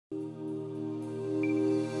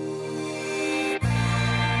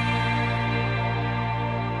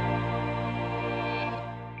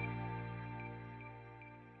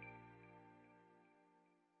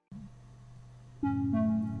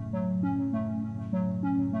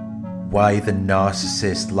Why the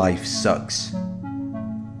narcissist life sucks.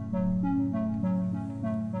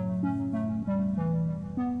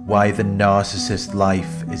 Why the narcissist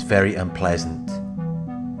life is very unpleasant.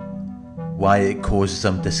 Why it causes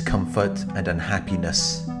them discomfort and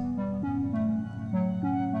unhappiness.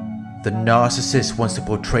 The narcissist wants to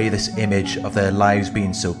portray this image of their lives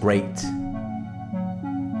being so great.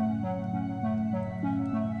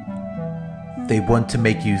 They want to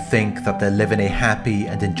make you think that they're living a happy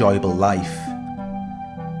and enjoyable life.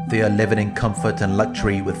 They are living in comfort and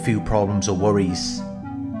luxury with few problems or worries.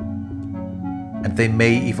 And they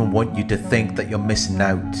may even want you to think that you're missing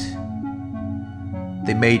out.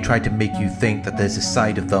 They may try to make you think that there's a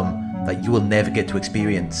side of them that you will never get to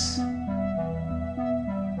experience.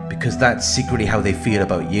 Because that's secretly how they feel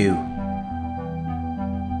about you.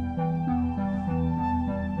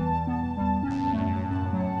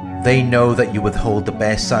 They know that you withhold the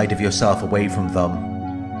best side of yourself away from them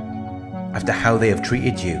after how they have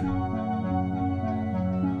treated you.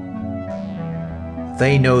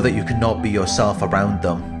 They know that you cannot be yourself around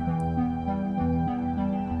them.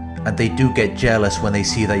 And they do get jealous when they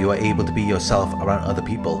see that you are able to be yourself around other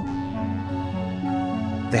people.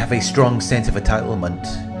 They have a strong sense of entitlement.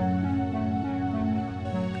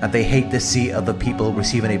 And they hate to see other people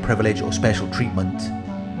receiving a privilege or special treatment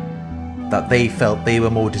that they felt they were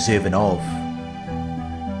more deserving of.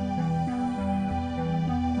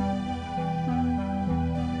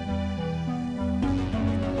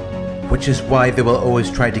 Which is why they will always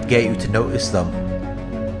try to get you to notice them.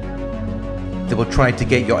 They will try to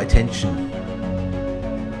get your attention.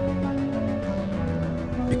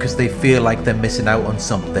 Because they feel like they're missing out on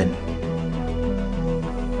something.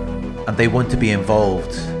 And they want to be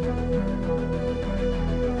involved.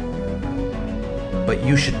 But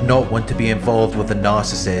you should not want to be involved with a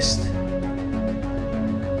narcissist.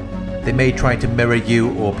 They may try to mirror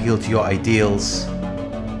you or appeal to your ideals.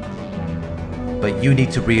 But you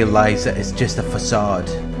need to realize that it's just a facade.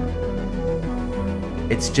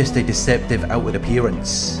 It's just a deceptive outward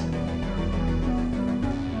appearance.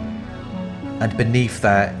 And beneath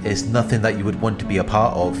that is nothing that you would want to be a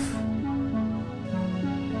part of.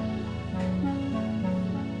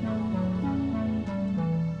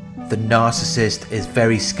 The narcissist is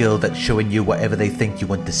very skilled at showing you whatever they think you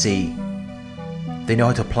want to see. They know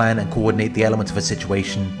how to plan and coordinate the elements of a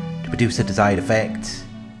situation to produce the desired effect.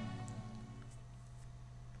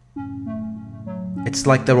 It's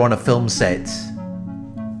like they're on a film set.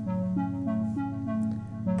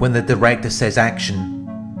 When the director says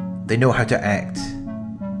action, they know how to act.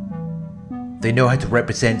 They know how to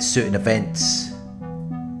represent certain events.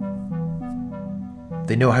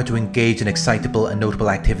 They know how to engage in excitable and notable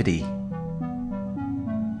activity.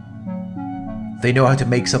 They know how to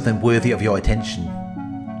make something worthy of your attention.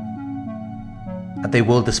 And they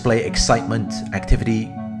will display excitement,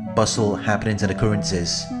 activity, bustle, happenings and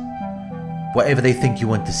occurrences. Whatever they think you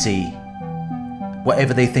want to see.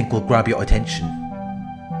 Whatever they think will grab your attention.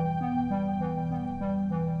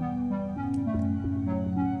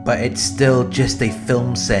 But it's still just a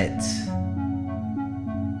film set.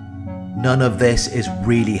 None of this is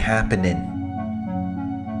really happening.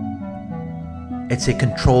 It's a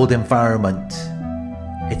controlled environment.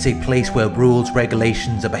 It's a place where rules,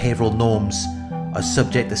 regulations, and behavioral norms are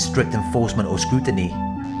subject to strict enforcement or scrutiny.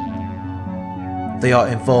 They are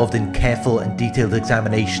involved in careful and detailed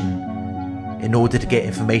examination in order to get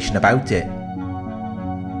information about it.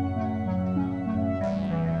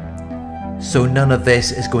 So none of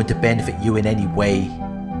this is going to benefit you in any way.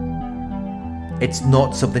 It's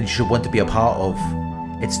not something you should want to be a part of.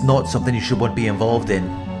 It's not something you should want to be involved in.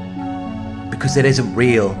 Because it isn't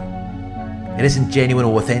real. It isn't genuine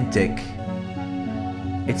or authentic.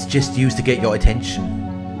 It's just used to get your attention.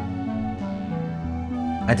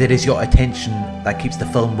 And it is your attention that keeps the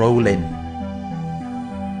film rolling.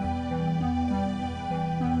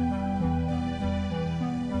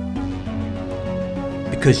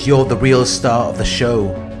 Because you're the real star of the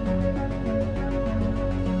show.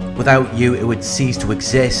 Without you, it would cease to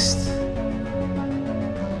exist.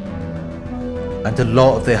 And a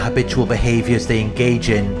lot of the habitual behaviors they engage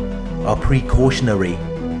in are precautionary.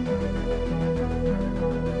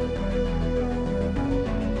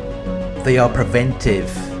 They are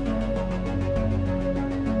preventive.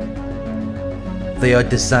 They are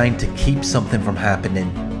designed to keep something from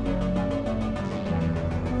happening,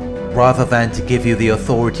 rather than to give you the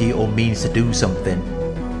authority or means to do something.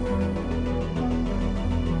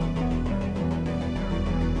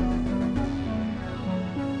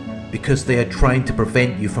 Because they are trying to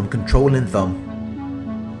prevent you from controlling them.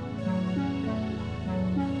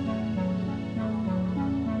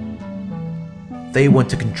 They want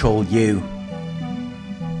to control you.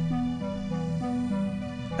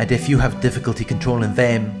 And if you have difficulty controlling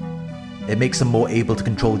them, it makes them more able to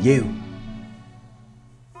control you.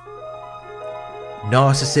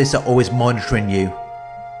 Narcissists are always monitoring you.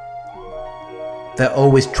 They're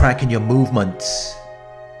always tracking your movements.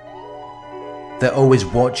 They're always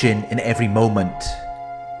watching in every moment.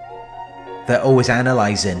 They're always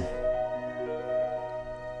analyzing.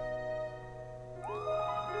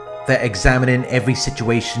 They're examining every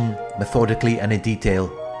situation methodically and in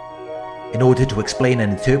detail in order to explain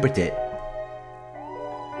and interpret it.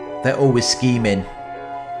 They're always scheming.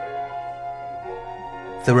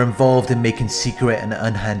 They're involved in making secret and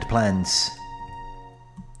unhand plans.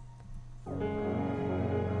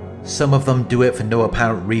 Some of them do it for no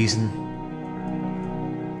apparent reason,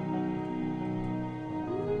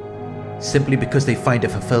 simply because they find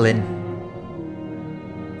it fulfilling.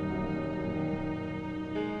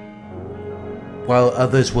 While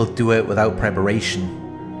others will do it without preparation.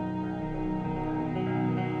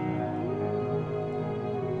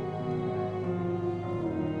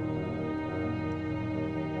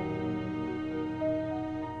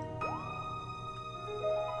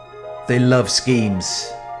 They love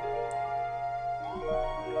schemes.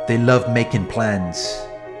 They love making plans.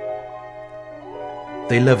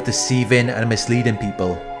 They love deceiving and misleading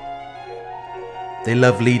people. They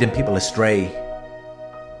love leading people astray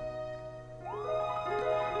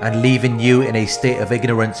and leaving you in a state of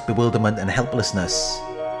ignorance, bewilderment and helplessness.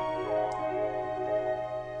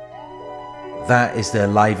 That is their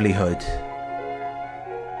livelihood.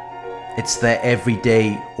 It's their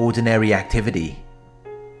everyday, ordinary activity.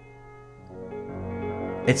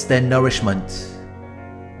 It's their nourishment.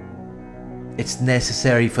 It's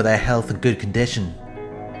necessary for their health and good condition.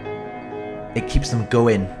 It keeps them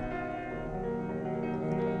going.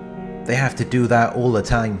 They have to do that all the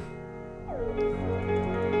time.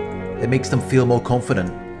 It makes them feel more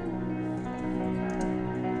confident.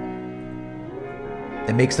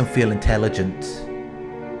 It makes them feel intelligent.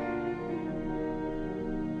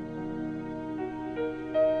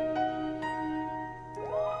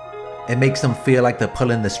 It makes them feel like they're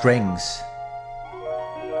pulling the strings.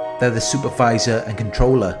 They're the supervisor and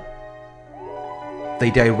controller.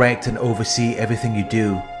 They direct and oversee everything you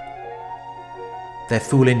do. They're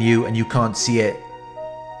fooling you and you can't see it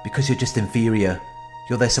because you're just inferior.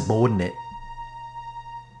 You're their subordinate.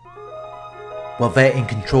 Well, they're in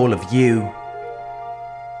control of you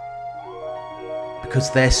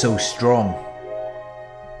because they're so strong.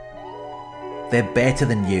 They're better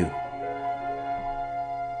than you.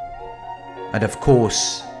 And of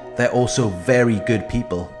course, they're also very good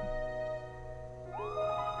people.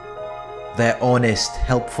 They're honest,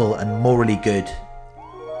 helpful, and morally good.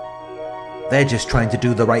 They're just trying to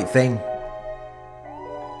do the right thing.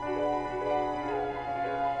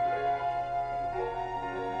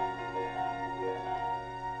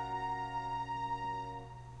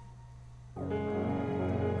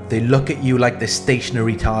 They look at you like the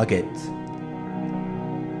stationary target.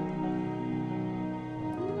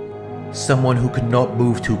 Someone who cannot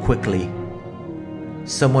move too quickly.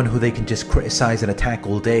 Someone who they can just criticize and attack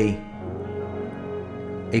all day.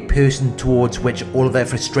 A person towards which all of their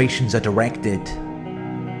frustrations are directed.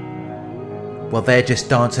 While they're just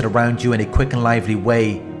dancing around you in a quick and lively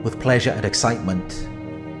way with pleasure and excitement.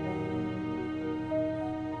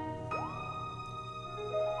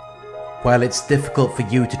 While it's difficult for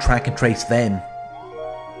you to track and trace them.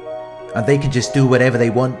 And they can just do whatever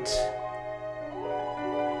they want.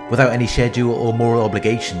 Without any schedule or moral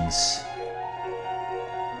obligations.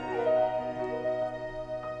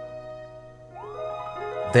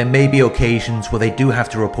 There may be occasions where they do have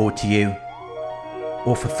to report to you,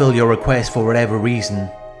 or fulfill your request for whatever reason,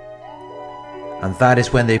 and that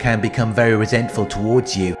is when they can become very resentful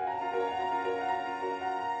towards you.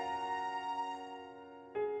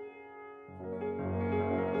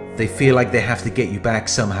 They feel like they have to get you back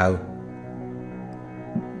somehow.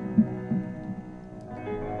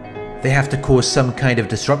 They have to cause some kind of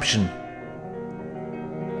disruption.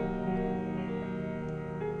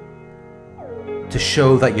 To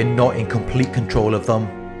show that you're not in complete control of them.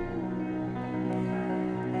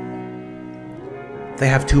 They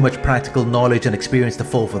have too much practical knowledge and experience to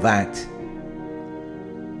fall for that.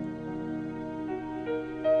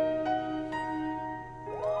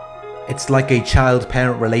 It's like a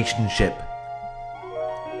child-parent relationship.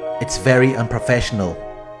 It's very unprofessional.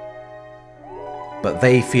 But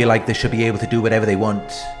they feel like they should be able to do whatever they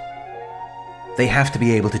want. They have to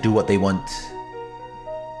be able to do what they want.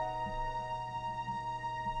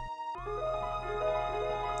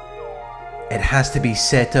 It has to be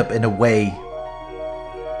set up in a way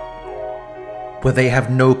where they have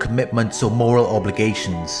no commitments or moral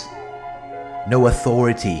obligations, no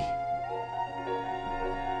authority.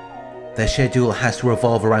 Their schedule has to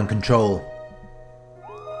revolve around control,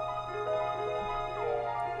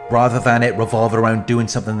 rather than it revolve around doing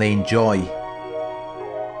something they enjoy,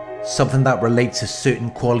 something that relates to certain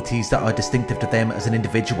qualities that are distinctive to them as an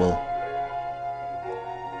individual,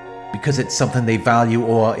 because it's something they value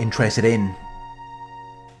or are interested in.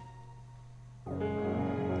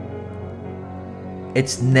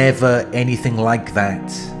 It's never anything like that.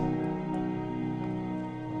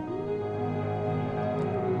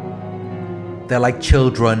 They're like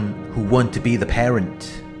children who want to be the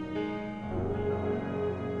parent.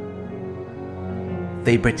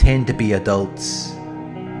 They pretend to be adults,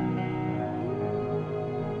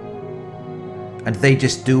 and they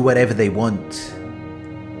just do whatever they want.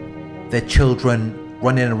 They're children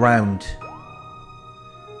running around.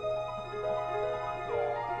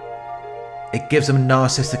 It gives them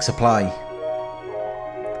narcissistic supply.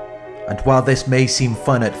 And while this may seem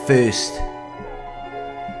fun at first,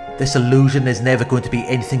 this illusion is never going to be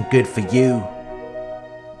anything good for you.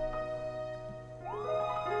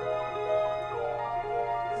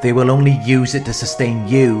 They will only use it to sustain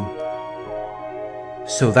you,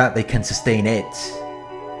 so that they can sustain it.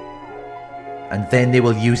 And then they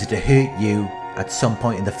will use it to hurt you at some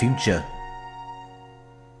point in the future.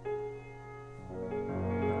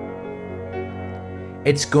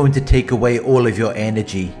 It's going to take away all of your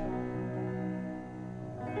energy.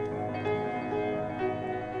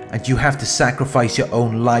 And you have to sacrifice your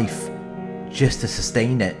own life just to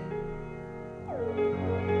sustain it.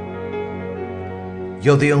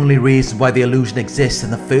 You're the only reason why the illusion exists in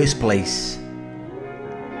the first place.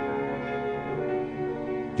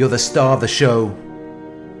 You're the star of the show,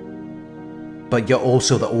 but you're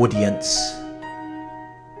also the audience.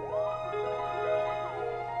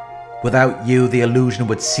 Without you, the illusion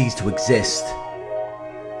would cease to exist,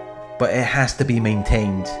 but it has to be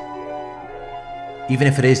maintained. Even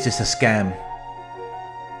if it is just a scam,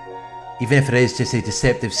 even if it is just a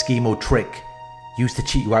deceptive scheme or trick used to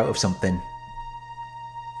cheat you out of something.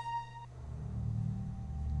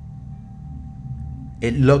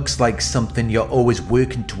 It looks like something you're always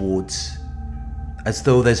working towards, as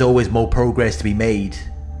though there's always more progress to be made.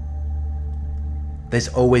 There's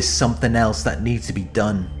always something else that needs to be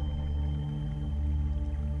done.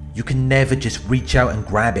 You can never just reach out and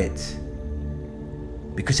grab it,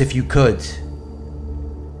 because if you could,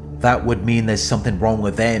 that would mean there's something wrong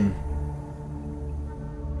with them.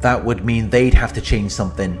 That would mean they'd have to change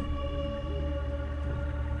something.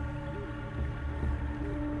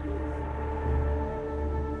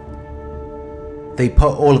 They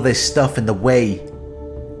put all of this stuff in the way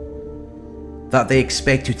that they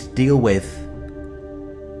expect you to deal with,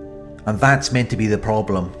 and that's meant to be the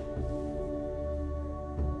problem.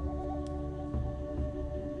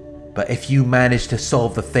 But if you manage to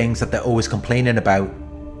solve the things that they're always complaining about,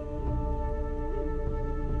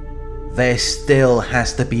 there still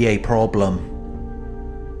has to be a problem,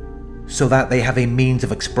 so that they have a means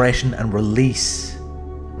of expression and release.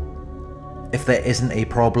 If there isn't a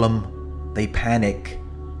problem, they panic.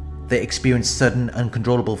 They experience sudden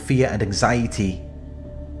uncontrollable fear and anxiety,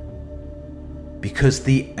 because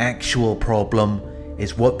the actual problem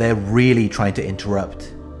is what they're really trying to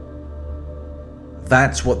interrupt.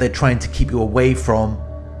 That's what they're trying to keep you away from,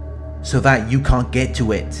 so that you can't get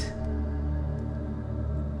to it.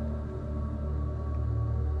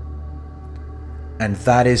 And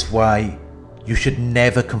that is why you should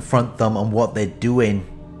never confront them on what they're doing,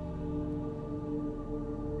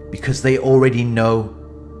 because they already know,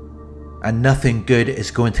 and nothing good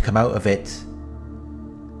is going to come out of it.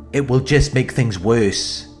 It will just make things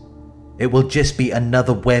worse. It will just be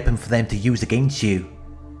another weapon for them to use against you.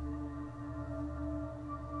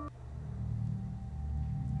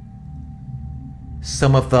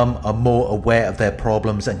 Some of them are more aware of their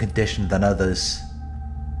problems and condition than others.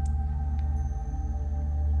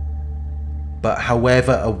 But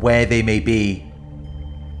however aware they may be,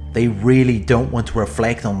 they really don't want to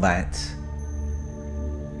reflect on that.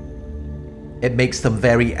 It makes them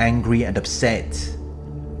very angry and upset.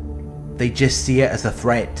 They just see it as a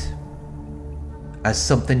threat, as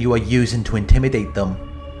something you are using to intimidate them.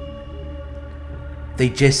 They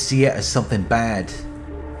just see it as something bad,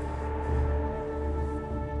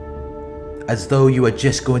 as though you are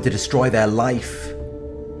just going to destroy their life.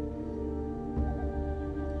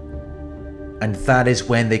 And that is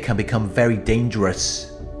when they can become very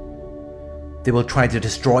dangerous. They will try to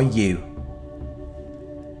destroy you.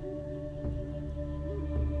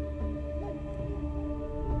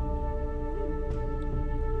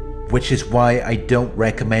 Which is why I don't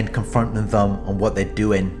recommend confronting them on what they're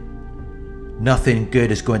doing. Nothing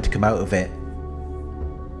good is going to come out of it.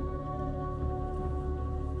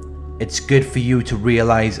 It's good for you to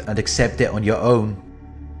realize and accept it on your own.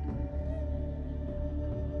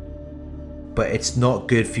 But it's not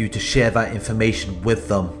good for you to share that information with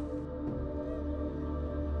them.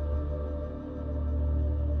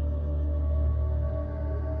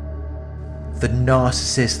 The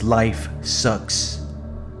narcissist life sucks.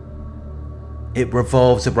 It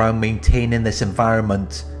revolves around maintaining this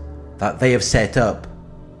environment that they have set up,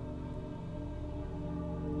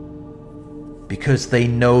 because they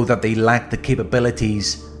know that they lack the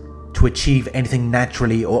capabilities to achieve anything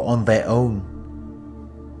naturally or on their own.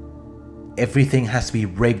 Everything has to be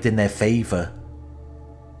rigged in their favor.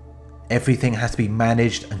 Everything has to be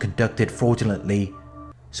managed and conducted fraudulently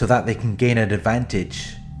so that they can gain an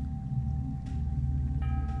advantage.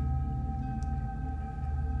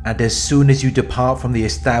 And as soon as you depart from the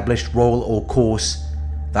established role or course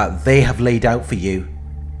that they have laid out for you,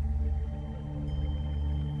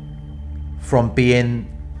 from being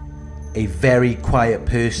a very quiet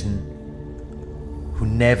person who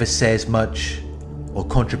never says much or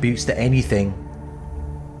contributes to anything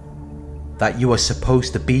that you are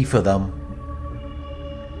supposed to be for them,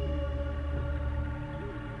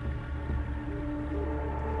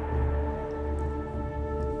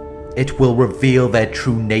 it will reveal their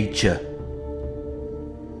true nature.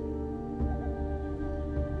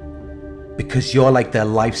 Because you're like their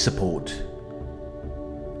life support.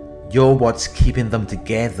 You're what's keeping them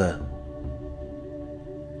together.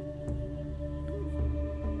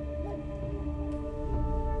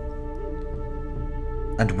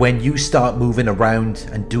 And when you start moving around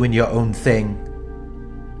and doing your own thing,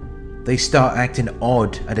 they start acting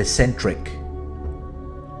odd and eccentric.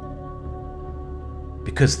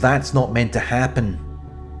 Because that's not meant to happen.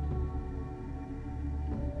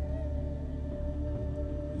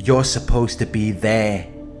 You're supposed to be there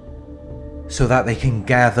so that they can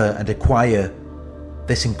gather and acquire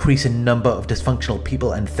this increasing number of dysfunctional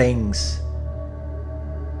people and things.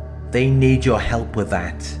 They need your help with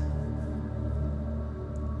that.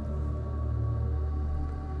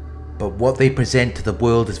 But what they present to the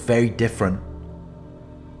world is very different.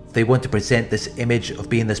 They want to present this image of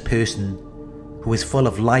being this person who is full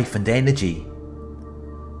of life and energy.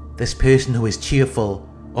 This person who is cheerful,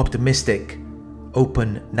 optimistic,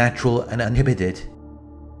 open, natural and uninhibited.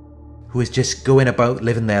 Who is just going about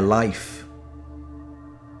living their life.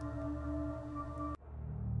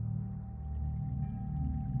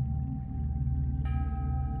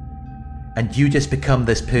 And you just become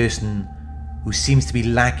this person who seems to be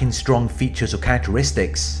lacking strong features or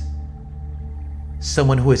characteristics.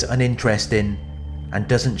 Someone who is uninteresting and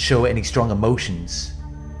doesn't show any strong emotions.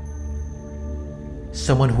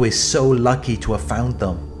 Someone who is so lucky to have found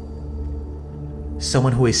them.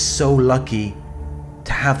 Someone who is so lucky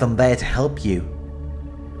to have them there to help you.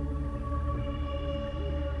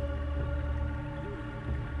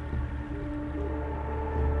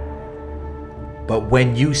 But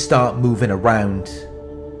when you start moving around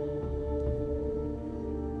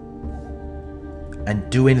and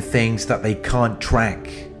doing things that they can't track,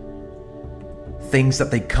 things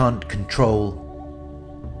that they can't control,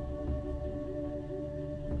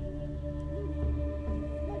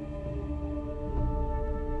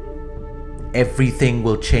 everything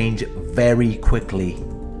will change very quickly.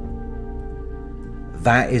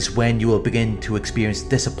 That is when you will begin to experience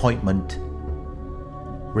disappointment,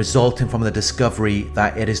 resulting from the discovery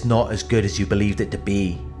that it is not as good as you believed it to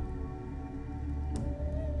be.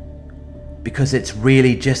 Because it's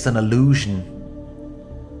really just an illusion.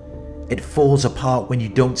 It falls apart when you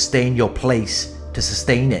don't stay in your place to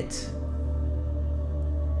sustain it.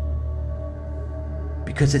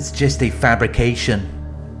 Because it's just a fabrication.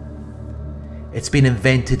 It's been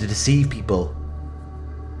invented to deceive people.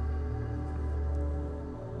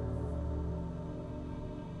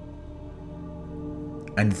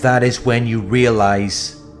 And that is when you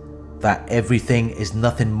realize that everything is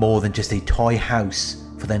nothing more than just a toy house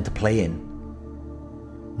for them to play in.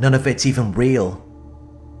 None of it's even real.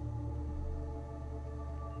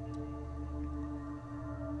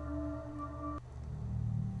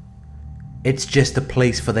 It's just a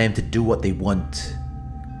place for them to do what they want.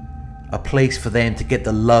 A place for them to get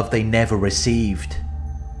the love they never received,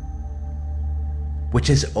 which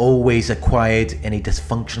is always acquired in a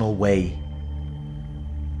dysfunctional way.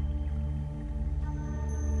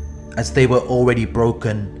 As they were already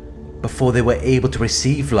broken before they were able to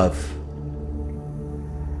receive love.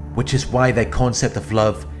 Which is why their concept of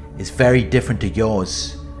love is very different to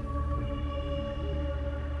yours.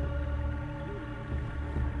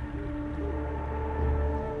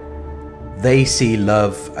 They see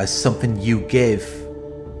love as something you give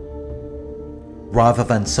rather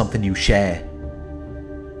than something you share.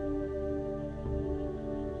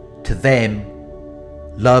 To them,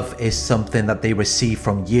 love is something that they receive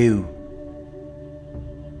from you.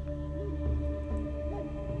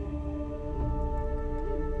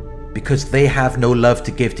 Because they have no love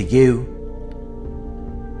to give to you.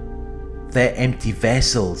 They're empty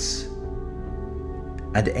vessels.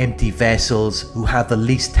 And empty vessels who have the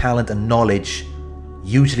least talent and knowledge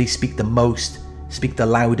usually speak the most, speak the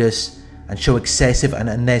loudest, and show excessive and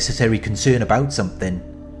unnecessary concern about something.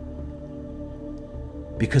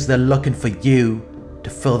 Because they're looking for you to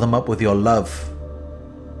fill them up with your love.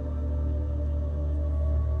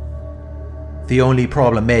 The only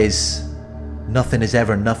problem is, nothing is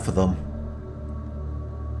ever enough for them.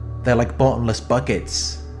 They're like bottomless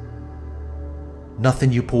buckets.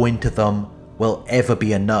 Nothing you pour into them will ever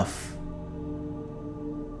be enough.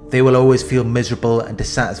 They will always feel miserable and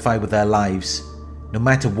dissatisfied with their lives, no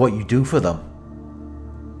matter what you do for them.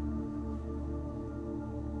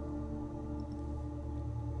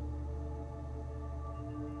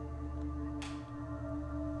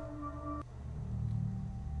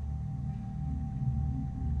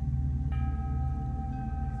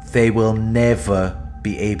 They will never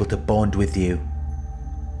be able to bond with you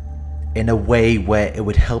in a way where it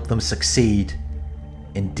would help them succeed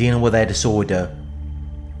in dealing with their disorder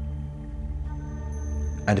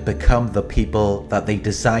and become the people that they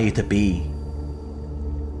desire to be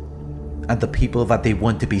and the people that they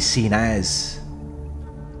want to be seen as.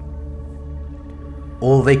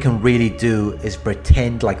 All they can really do is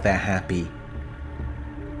pretend like they're happy.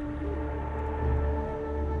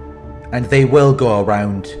 And they will go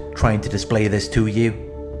around trying to display this to you,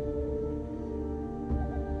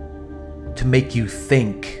 to make you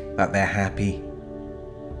think that they're happy.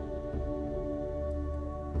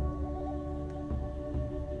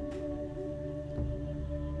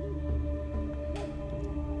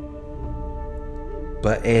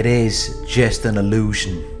 But it is just an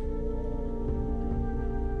illusion.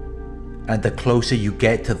 And the closer you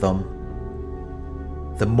get to them,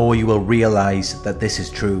 the more you will realize that this is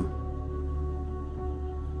true.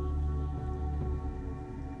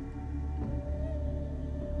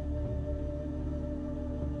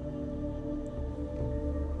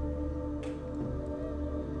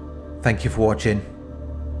 Thank you for watching.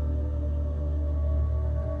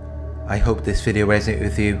 I hope this video resonated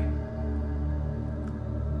with you.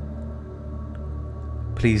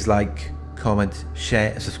 Please like, comment,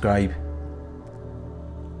 share and subscribe.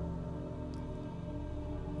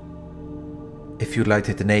 If you'd like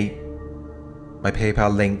to donate, my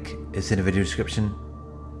PayPal link is in the video description.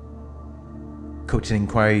 Coaching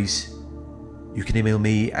inquiries, you can email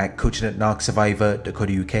me at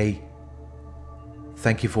coaching@narcsurvivor.co.uk.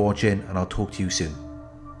 Thank you for watching, and I'll talk to you soon.